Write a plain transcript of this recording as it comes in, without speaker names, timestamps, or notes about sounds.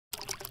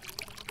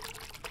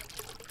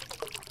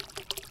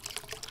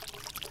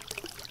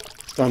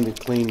Time to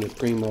clean the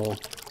Primo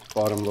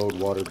bottom load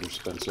water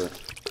dispenser.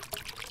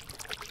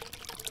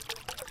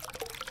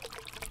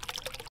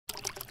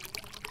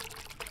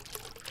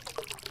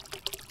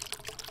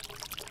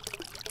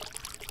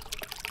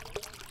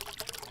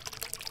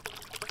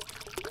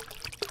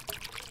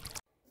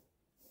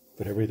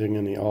 Put everything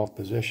in the off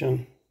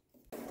position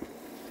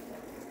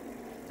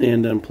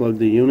and unplug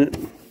the unit.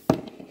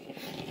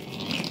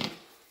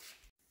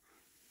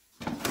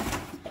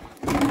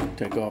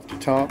 Take off the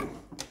top,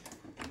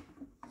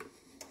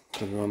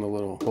 put it on the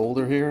little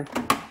holder here.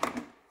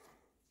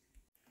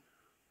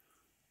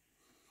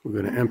 We're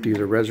going to empty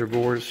the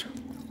reservoirs.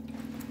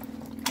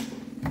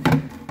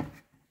 I'm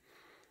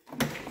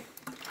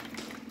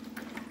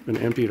going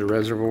to empty the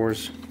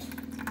reservoirs,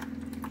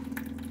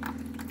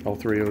 all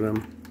three of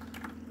them,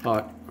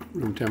 hot,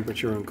 room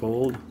temperature, and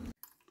cold.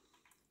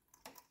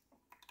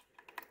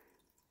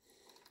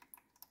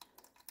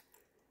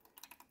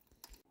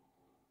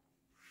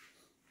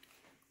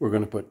 We're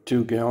going to put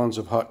 2 gallons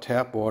of hot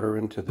tap water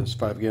into this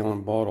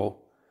 5-gallon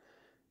bottle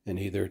and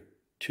either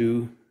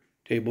 2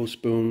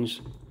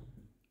 tablespoons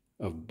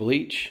of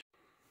bleach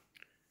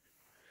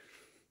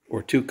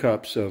or 2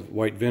 cups of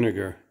white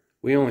vinegar.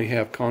 We only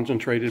have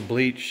concentrated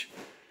bleach.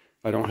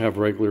 I don't have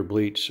regular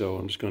bleach, so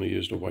I'm just going to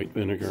use the white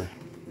vinegar.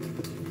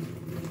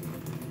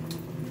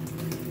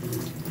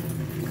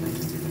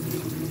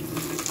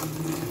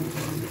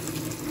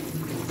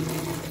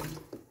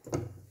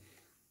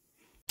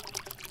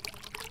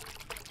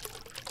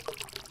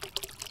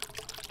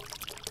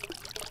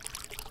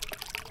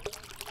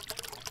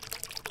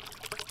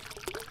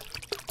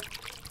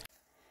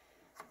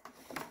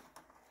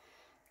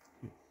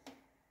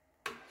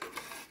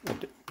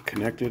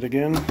 Connect it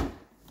again,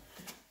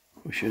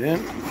 push it in,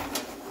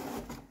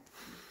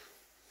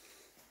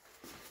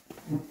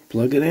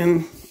 plug it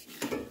in,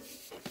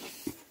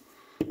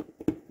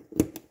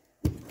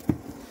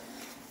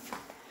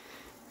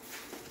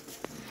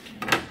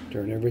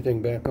 turn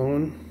everything back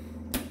on,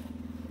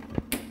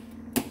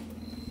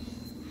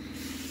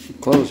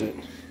 close it,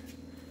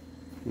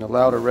 and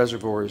allow the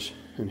reservoirs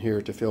in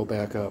here to fill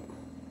back up.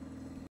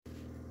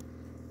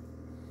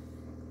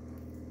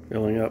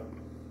 Filling up.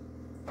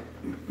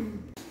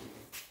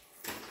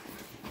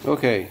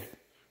 Okay,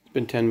 it's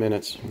been 10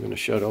 minutes. I'm going to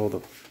shut all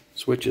the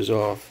switches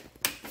off.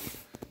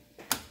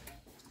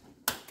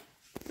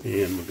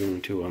 And we're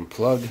going to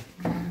unplug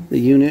the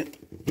unit.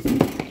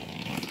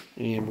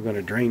 And we're going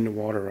to drain the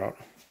water out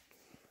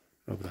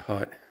of the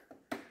hot,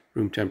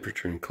 room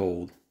temperature, and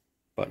cold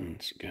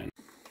buttons again.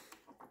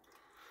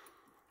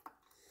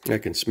 I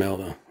can smell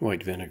the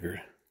white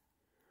vinegar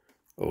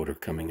odor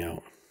coming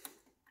out.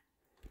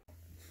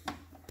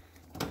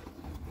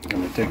 I'm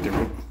going to take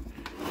the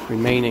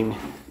remaining,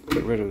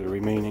 get rid of the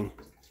remaining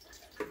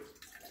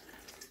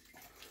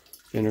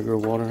vinegar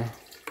water.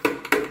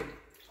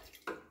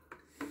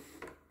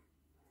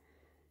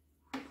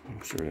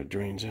 Make sure it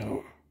drains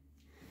out.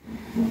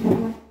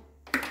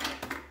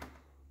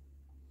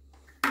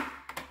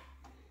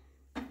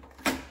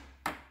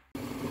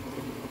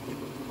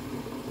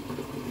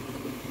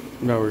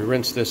 Now we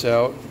rinse this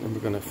out and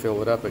we're going to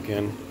fill it up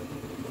again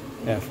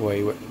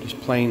halfway with just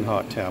plain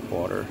hot tap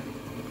water.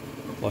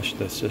 Flush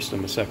the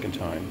system a second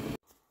time.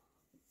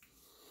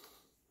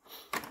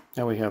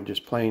 Now we have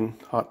just plain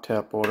hot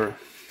tap water.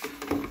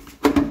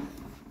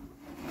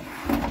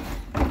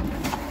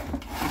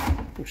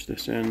 Push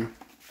this in.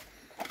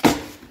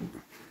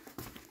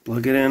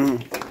 Plug it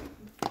in.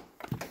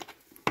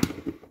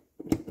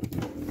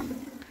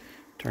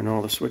 Turn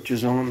all the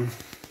switches on.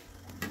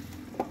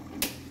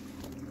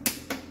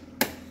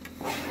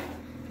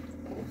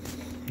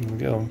 There we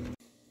go.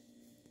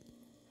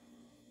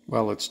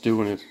 While it's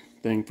doing its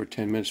thing for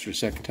 10 minutes for a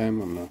second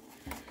time, I'm going to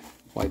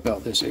wipe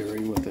out this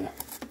area with the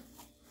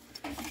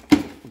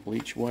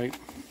bleach wipe.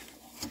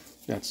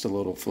 That's the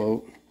little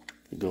float.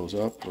 It goes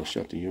up, it'll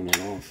shut the unit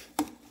off.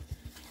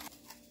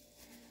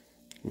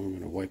 I'm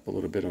going to wipe a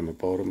little bit on the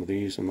bottom of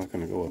these. I'm not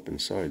going to go up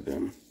inside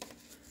them.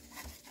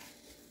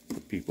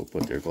 People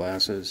put their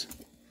glasses.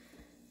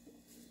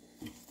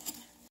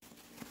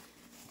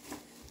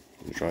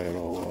 And dry it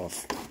all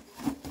off.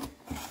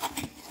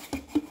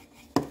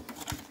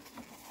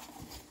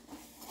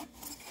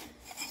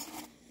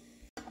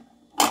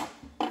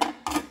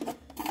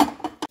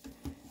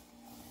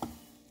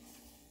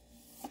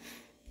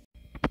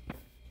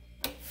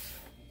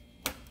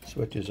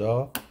 Switches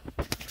off,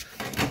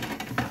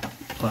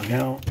 plug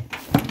out,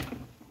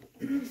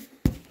 and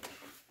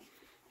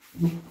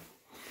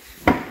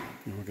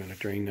we're going to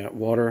drain that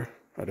water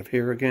out of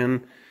here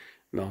again,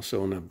 and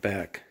also in the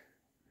back.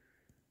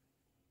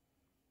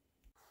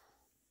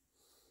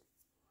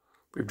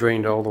 We've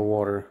drained all the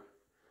water,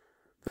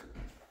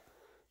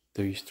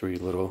 these 3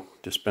 little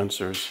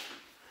dispensers,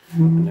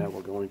 and now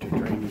we're going to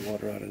drain the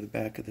water out of the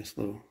back of this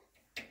little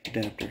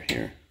adapter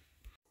here.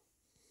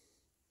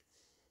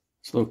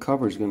 This little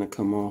cover is going to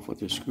come off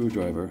with a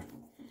screwdriver.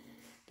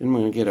 Then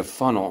we're going to get a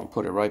funnel and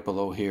put it right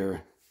below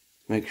here.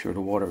 Make sure the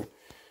water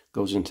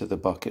goes into the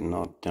bucket and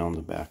not down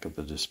the back of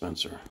the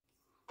dispenser.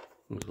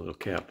 There's a little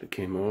cap that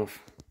came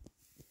off.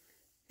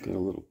 Got a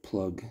little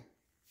plug.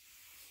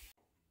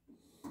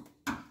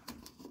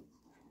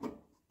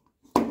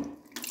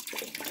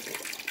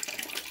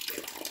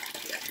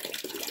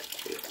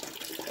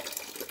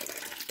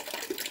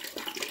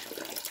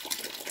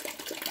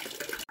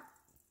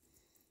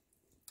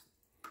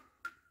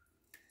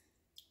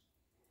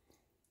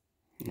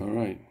 All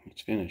right,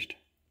 it's finished.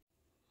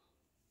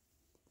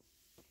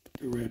 Put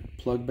the red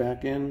plug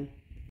back in.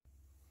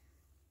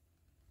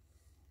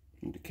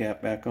 Put the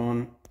cap back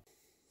on.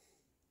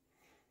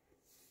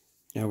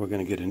 Now we're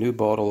going to get a new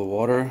bottle of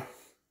water.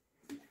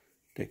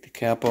 Take the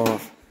cap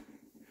off.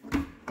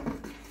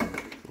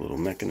 Little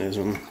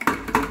mechanism.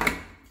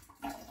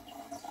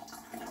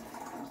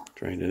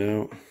 Drain it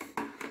out.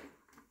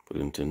 Put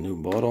it into a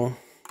new bottle.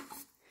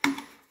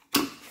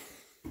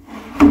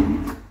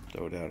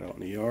 Throw it out in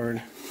the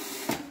yard.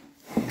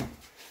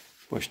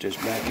 Push this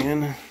back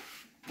in.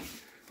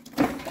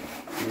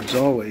 As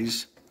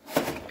always,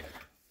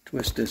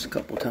 twist this a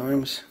couple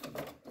times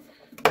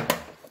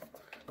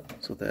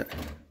so that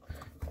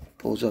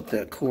pulls up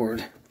that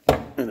cord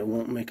and it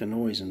won't make a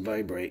noise and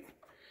vibrate.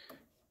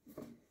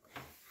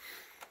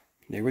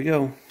 There we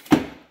go.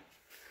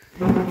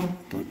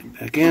 Plug it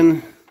back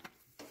in.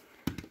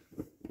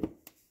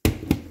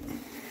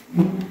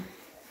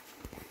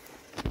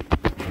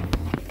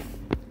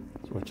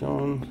 Switch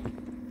on.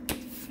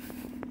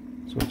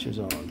 Switch is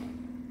on.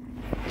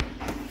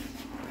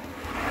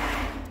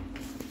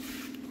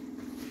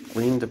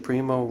 Clean the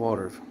Primo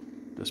water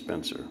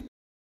dispenser.